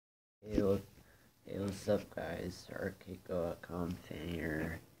Hey, what's up, guys? Arcade.com fan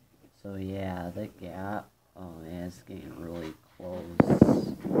here. So yeah, the gap, oh man, it's getting really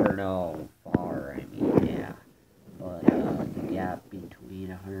close. Or no, far, I mean, yeah. But the gap between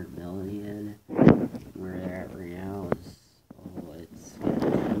 100 million, where they're at right now, is, oh, it's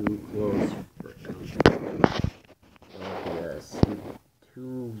getting too close for comfort. Look at this, 2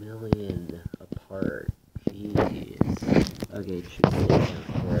 million apart. Jeez. Okay, choose it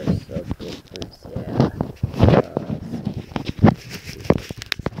first, so first, yeah.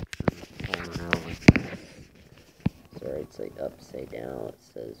 Sorry, it's like upside down. It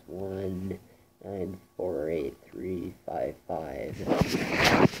says 1948355.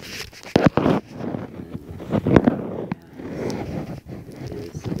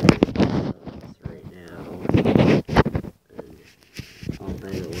 Right now. And, oh,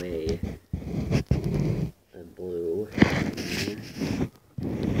 by the way, I'm blue.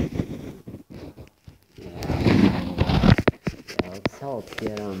 Let's help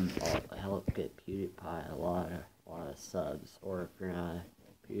get PewDiePie a lot of subs. Or if you're not a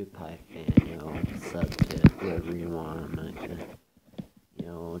PewDiePie fan, sub to whoever you want. I'm not gonna,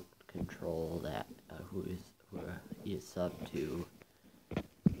 control that who you sub to.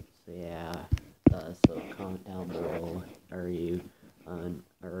 So yeah, so comment down below. Are you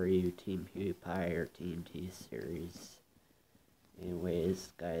Team PewDiePie or Team T-Series?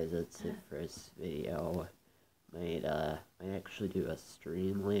 Anyways, guys, that's it for this video. Might actually do a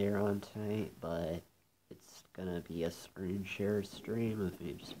stream later on tonight, but it's gonna be a screen share stream of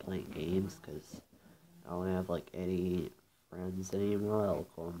me just playing games, because I don't have like any friends anymore. I'll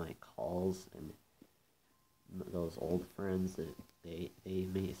go on my calls, and those old friends that they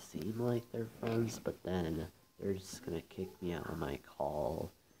may seem like they're friends, but then they're just gonna kick me out of my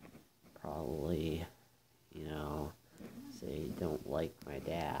call, probably, say don't like my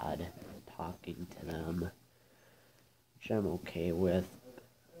dad talking to them, which I'm okay with.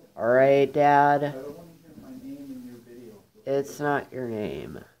 Alright, Dad? I don't want to hear my name in your video. It's not your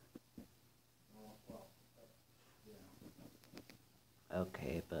name.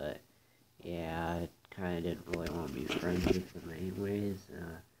 Okay, but yeah, I kind of didn't really want to be friends with them anyways.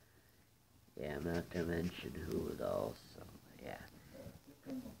 Yeah, I'm not gonna mention who though, so yeah.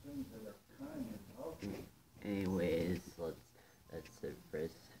 Anyways, that's it for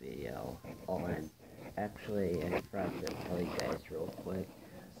this video. Oh, and actually, I forgot to tell you guys real quick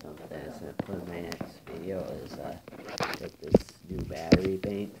something that's gonna put in my next video is get this new battery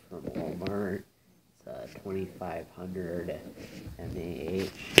bank from Walmart. It's 2500 mAh.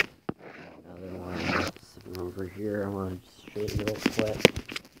 Another one sitting over here. I want to just show you real quick.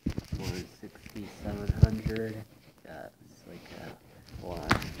 One 6700. It's like hold on,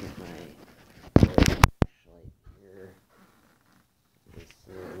 get my flashlight here. This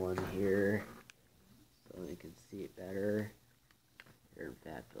little one here, so you can see it better. Here, in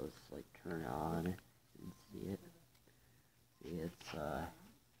fact, let's like turn it on and see it. See, it's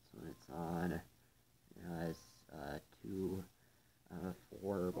when it's on, it has 2 out of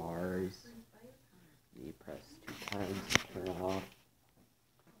 4 bars. You press 2 times to turn it off.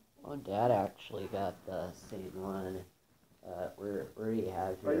 Oh, Dad actually got the same one. Where do you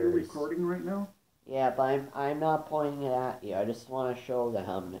have yours? Are you recording right now? Yeah, but I'm not pointing it at you. I just want to show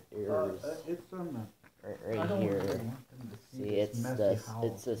them yours. It's on right here. See, it's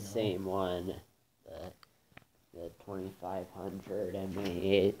the same one. The 2500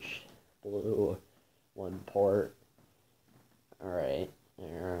 mAh blue 1 port. Alright,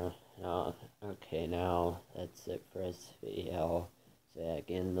 there. Okay, now that's it for this video. So yeah,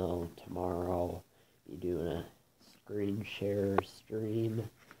 again though, tomorrow be doing a screen share stream.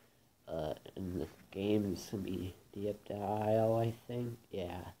 And the game's gonna be pewdiepie, I think.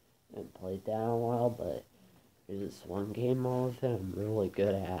 Yeah, I haven't played that in a while, but there's this one game mode that I'm really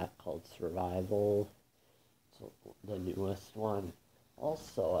good at called Survival. It's the newest one.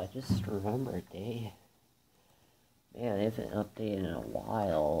 Also, I just remembered they haven't updated in a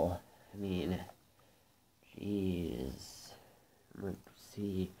while. I mean, jeez.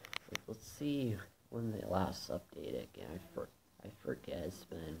 Let's see when they last updated again. I forget. It's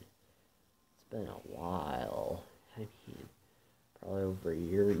been a while. I mean, probably over a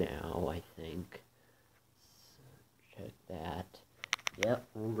year now, I think. So check that. Yep,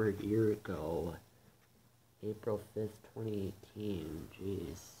 over a year ago. April 5th, 2018.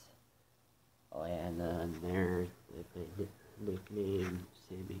 Jeez. Oh yeah, and then there, my nickname,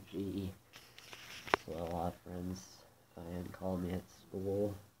 Sammy G. So a lot of friends call me at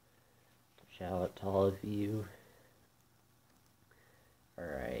school. Shout out to all of you.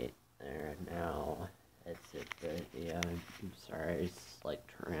 Alright, there, now, that's it for the video. I'm sorry, I just like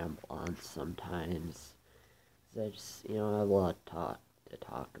turn ramble on sometimes. 'Cause I just, you know, I have a lot to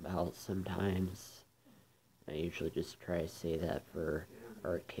talk about sometimes. I usually just try to say that for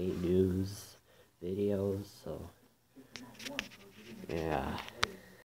arcade news videos, so yeah.